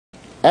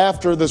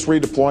After this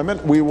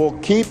redeployment, we will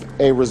keep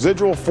a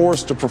residual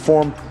force to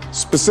perform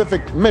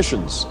specific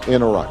missions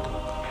in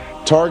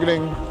Iraq,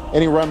 targeting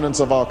any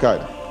remnants of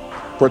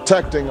al-Qaeda,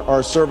 protecting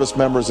our service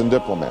members and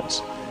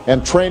diplomats,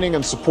 and training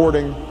and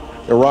supporting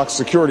Iraq's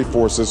security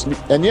forces.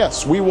 And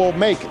yes, we will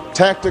make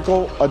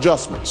tactical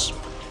adjustments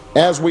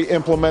as we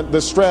implement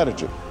this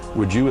strategy.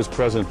 Would you as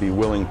president be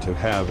willing to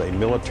have a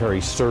military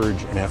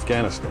surge in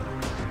Afghanistan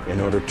in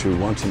order to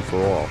once and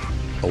for all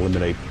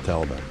eliminate the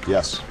Taliban?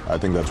 Yes, I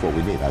think that's what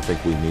we need. I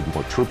think we need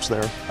more troops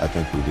there. I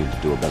think we need to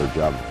do a better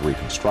job of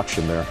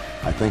reconstruction there.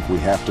 I think we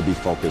have to be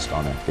focused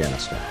on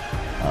Afghanistan.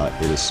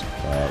 It is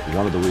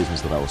one of the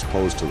reasons that I was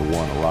opposed to the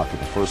war in Iraq in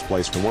the first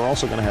place, and we're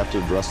also going to have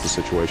to address the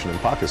situation in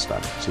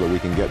Pakistan so that we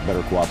can get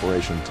better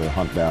cooperation to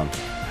hunt down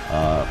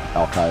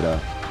al-Qaeda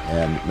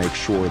and make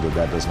sure that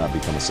that does not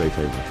become a safe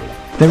haven for them.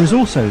 There is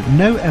also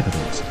no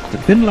evidence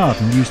that bin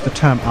Laden used the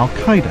term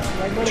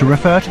al-Qaeda to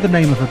refer to the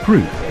name of a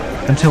group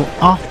until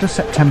after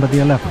September the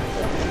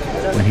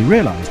 11th, when he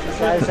realized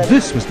that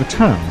this was the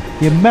term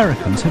the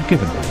Americans had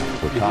given him.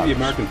 Do you think the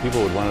American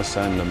people would want to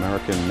send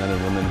American men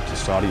and women to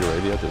Saudi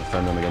Arabia to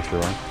defend them against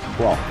Iran?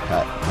 Well,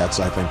 that's,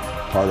 I think,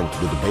 part of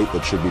the debate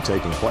that should be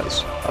taking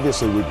place.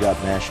 Obviously, we've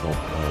got national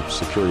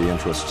security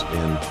interests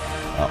in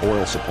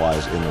oil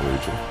supplies in the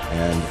region,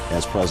 and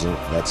as president,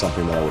 that's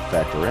something that I would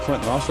factor in.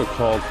 Clinton also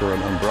called for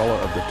an umbrella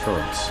of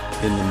deterrence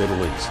in the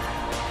Middle East,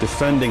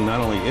 defending not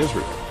only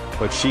Israel,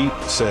 but she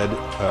said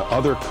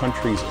other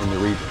countries in the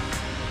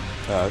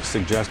region,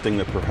 suggesting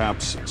that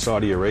perhaps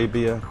Saudi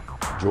Arabia,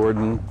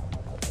 Jordan,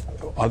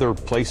 other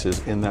places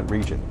in that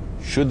region.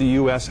 Should the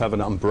U.S. have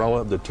an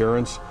umbrella of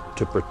deterrence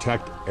to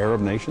protect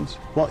Arab nations?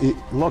 Well,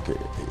 look,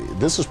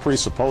 this is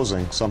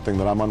presupposing something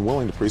that I'm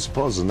unwilling to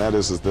presuppose, and that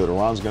is that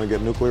Iran's going to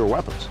get nuclear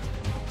weapons.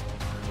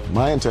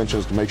 My intention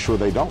is to make sure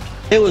they don't.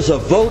 There was a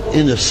vote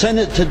in the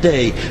Senate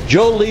today.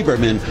 Joe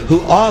LIEberman, who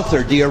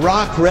authored the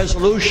Iraq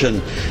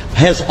resolution,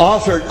 has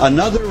authored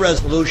another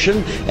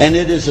resolution, and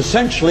it is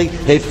essentially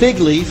a fig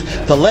leaf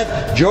to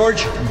let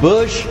George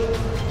Bush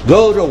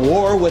go to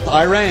war with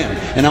Iran.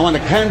 And I want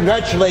to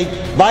congratulate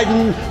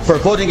Biden for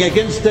voting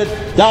against it,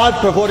 Dodd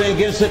for voting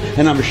against it,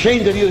 and I'm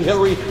ashamed of you,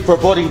 Hillary, for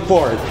voting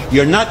for it.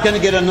 You're not going to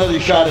get another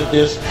shot at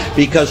this,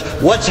 because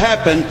what's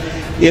happened,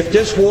 if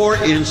this war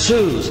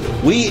ensues,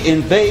 we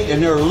invade,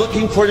 and they're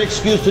looking for an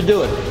excuse to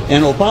do it.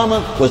 And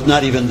Obama was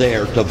not even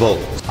there to vote.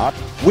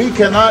 We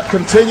cannot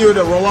continue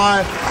to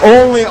rely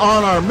only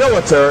on our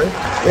military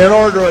in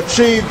order to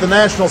achieve the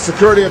national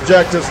security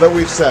objectives that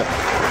we've set.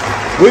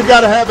 We've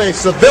got to have a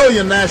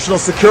civilian national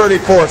security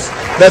force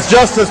that's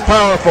just as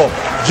powerful,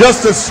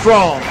 just as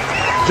strong,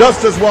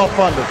 just as well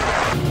funded.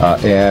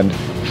 And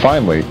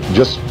finally,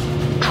 just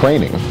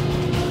training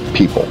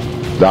people,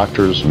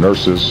 doctors,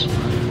 nurses,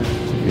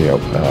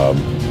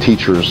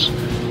 teachers,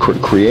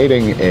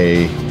 creating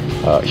a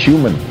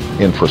human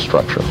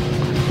infrastructure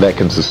that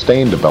can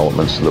sustain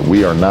development so that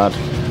we are not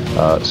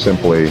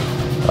simply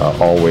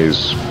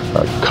always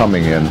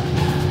coming in,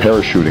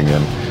 parachuting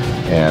in,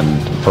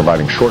 and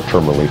providing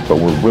short-term relief, but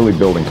we're really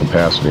building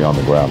capacity on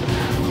the ground.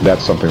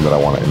 That's something that I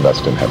want to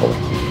invest in heavily.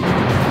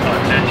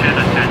 Attention,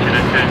 attention,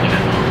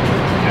 attention.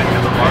 Due to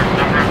the large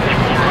number of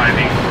people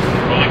arriving,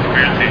 we'll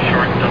experience a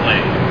short delay.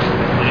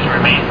 Please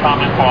remain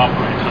calm and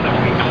cooperate so that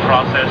we can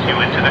process you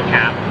into the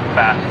camp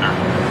faster.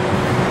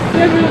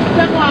 Please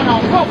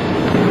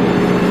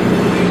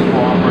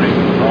cooperate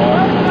with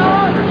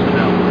all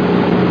personnel.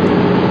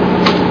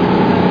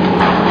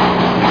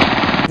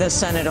 The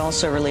Senate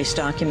also released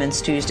documents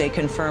Tuesday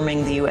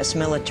confirming the U.S.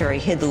 military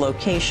hid the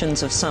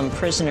locations of some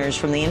prisoners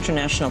from the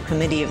International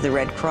Committee of the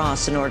Red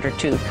Cross in order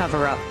to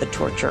cover up the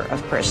torture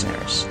of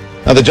prisoners.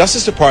 Now, the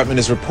Justice Department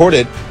is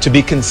reported to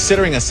be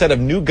considering a set of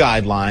new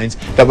guidelines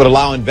that would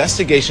allow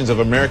investigations of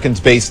Americans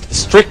based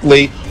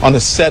strictly on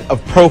a set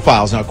of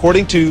profiles. Now,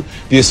 according to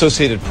the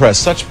Associated Press,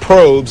 such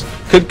probes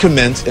could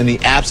commence in the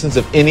absence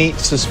of any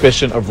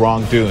suspicion of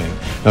wrongdoing.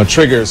 Now,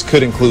 triggers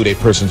could include a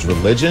person's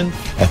religion,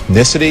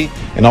 ethnicity,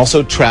 and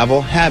also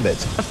travel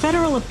habits. A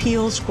federal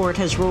appeals court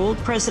has ruled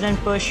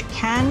President Bush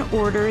can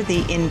order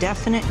the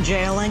indefinite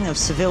jailing of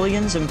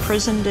civilians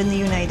imprisoned in the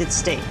United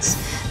States.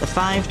 The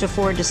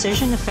 5-4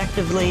 decision effectively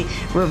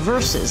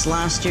reverses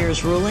last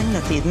year's ruling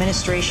that the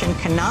administration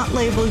cannot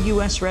label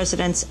U.S.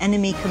 residents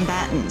enemy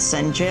combatants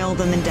and jail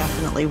them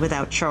indefinitely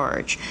without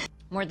charge.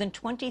 More than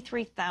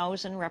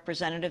 23,000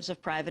 representatives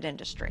of private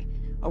industry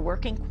are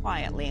working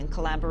quietly in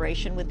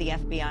collaboration with the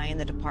FBI and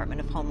the Department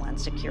of Homeland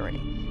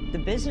Security. The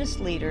business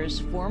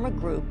leaders form a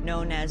group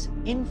known as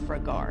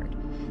InfraGard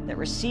that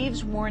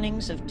receives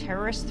warnings of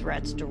terrorist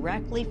threats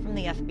directly from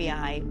the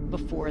FBI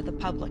before the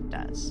public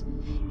does.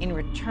 In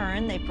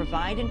return, they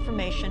provide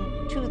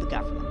information to the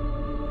government.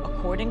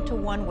 According to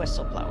one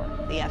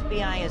whistleblower, the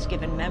FBI has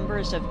given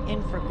members of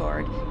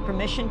InfraGard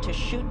permission to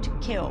shoot to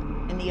kill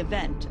in the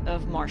event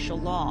of martial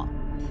law.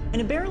 In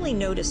a barely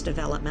noticed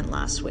development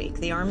last week,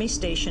 the Army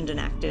stationed an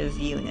active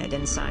unit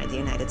inside the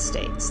United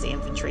States. The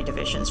Infantry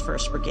Division's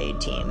 1st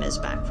Brigade team is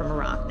back from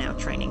Iraq, now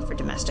training for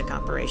domestic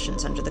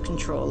operations under the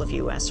control of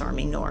U.S.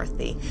 Army North,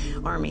 the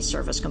Army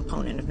service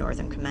component of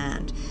Northern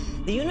Command.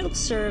 The unit will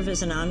serve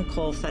as an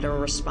on-call federal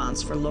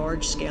response for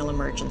large-scale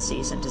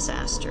emergencies and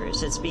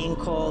disasters. It's being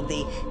called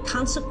the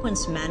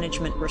Consequence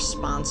Management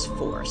Response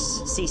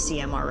Force,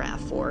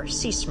 CCMRF, or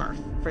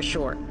CSMRF for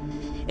short.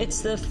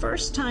 It's the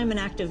first time an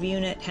active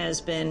unit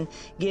has been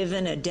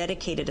given a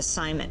dedicated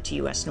assignment to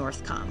U.S.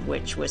 NORTHCOM,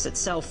 which was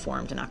itself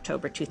formed in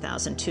October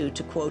 2002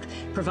 to, quote,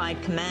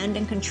 provide command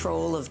and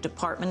control of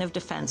Department of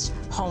Defense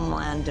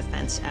homeland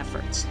defense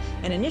efforts.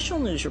 An initial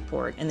news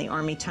report in the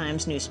Army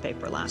Times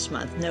newspaper last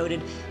month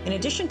noted, in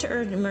addition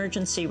to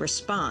emergency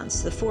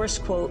response, the force,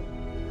 quote,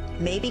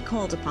 may be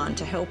called upon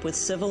to help with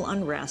civil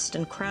unrest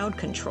and crowd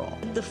control.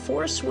 The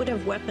force would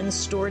have weapons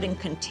stored in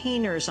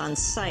containers on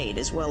site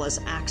as well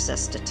as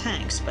access to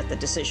tanks, but the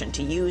decision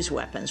to use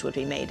weapons would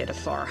be made at a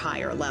far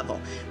higher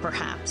level,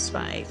 perhaps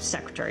by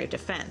Secretary of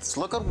Defense.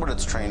 Look at what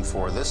it's trained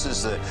for. This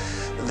is the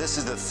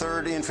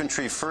 3rd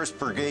Infantry 1st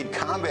Brigade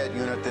combat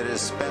unit that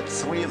has spent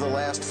 3 of the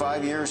last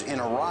 5 years in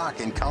Iraq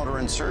in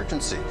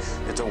counterinsurgency.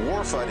 It's a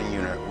warfighting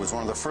unit. It was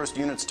one of the first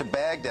units to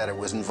Baghdad. It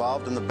was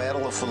involved in the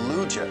Battle of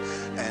Fallujah.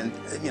 And,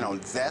 you know,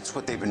 that's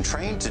what they've been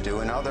trained to do,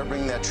 and now they're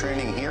bringing that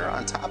training here.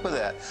 On top of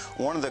that,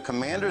 one of the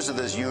commanders of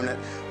this unit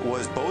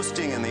was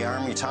boasting in the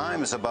Army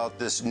Times about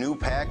this new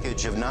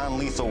package of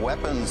non-lethal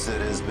weapons that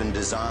has been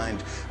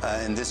designed,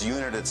 and this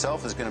unit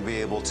itself is going to be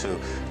able to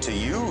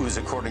use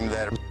according to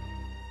that.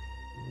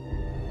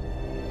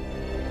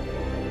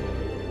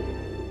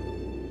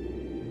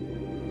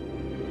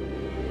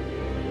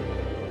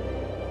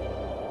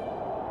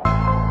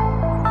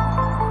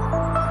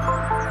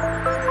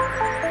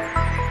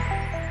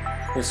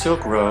 The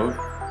Silk Road,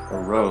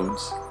 or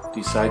Roads,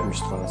 die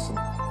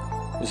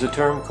Seidenstraßen, is a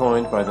term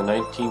coined by the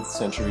 19th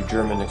century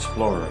German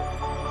explorer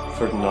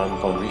Ferdinand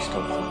von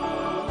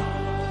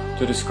Richthofen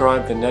to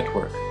describe the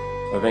network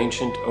of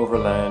ancient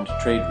overland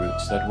trade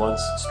routes that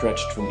once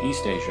stretched from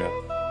East Asia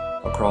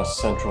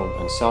across Central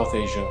and South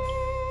Asia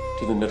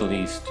to the Middle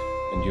East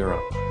and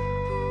Europe.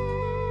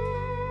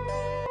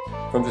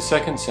 From the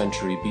 2nd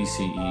century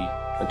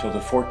BCE until the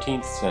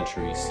 14th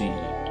century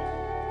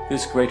CE,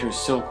 this greater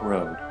Silk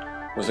Road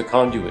was a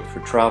conduit for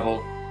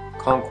travel,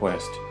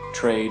 conquest,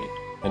 trade,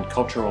 and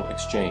cultural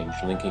exchange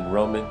linking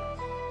Roman,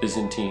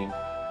 Byzantine,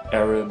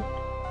 Arab,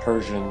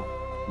 Persian,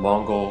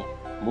 Mongol,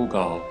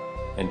 Mughal,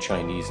 and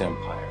Chinese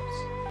empires.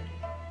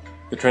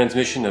 The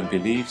transmission of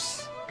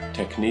beliefs,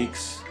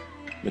 techniques,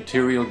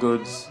 material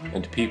goods,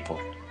 and people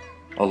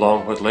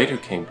along what later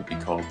came to be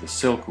called the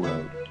Silk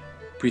Road,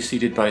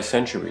 preceded by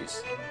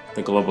centuries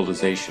the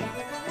globalization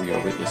we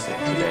are witnessing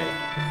today.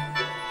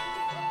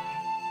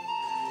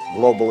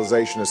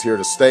 Globalization is here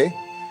to stay,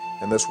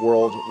 and this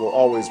world will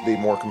always be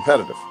more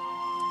competitive.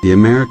 The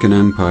American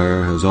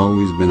empire has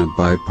always been a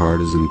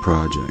bipartisan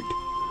project.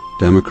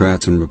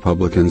 Democrats and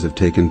Republicans have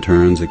taken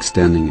turns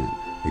extending it,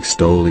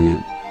 extolling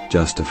it,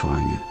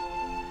 justifying it.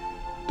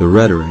 The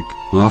rhetoric,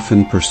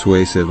 often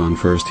persuasive on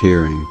first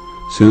hearing,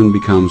 soon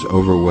becomes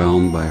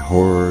overwhelmed by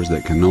horrors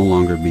that can no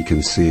longer be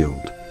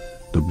concealed.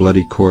 The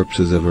bloody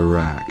corpses of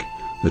Iraq,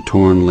 the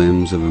torn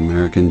limbs of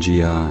American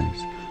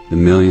GIs, the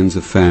millions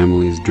of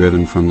families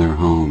driven from their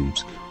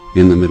homes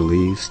in the Middle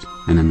East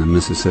and in the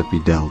Mississippi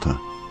Delta.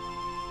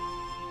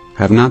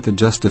 Have not the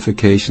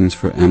justifications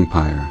for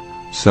empire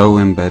so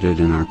embedded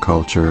in our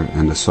culture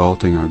and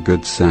assaulting our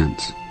good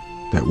sense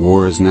that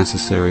war is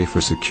necessary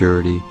for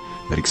security,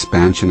 that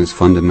expansion is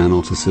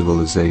fundamental to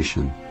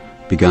civilization,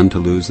 begun to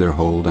lose their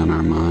hold on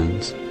our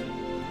minds?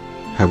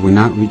 Have we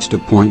not reached a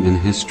point in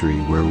history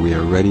where we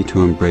are ready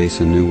to embrace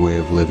a new way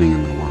of living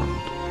in the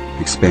world,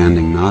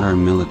 expanding not our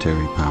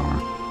military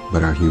power,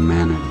 but our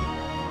humanity,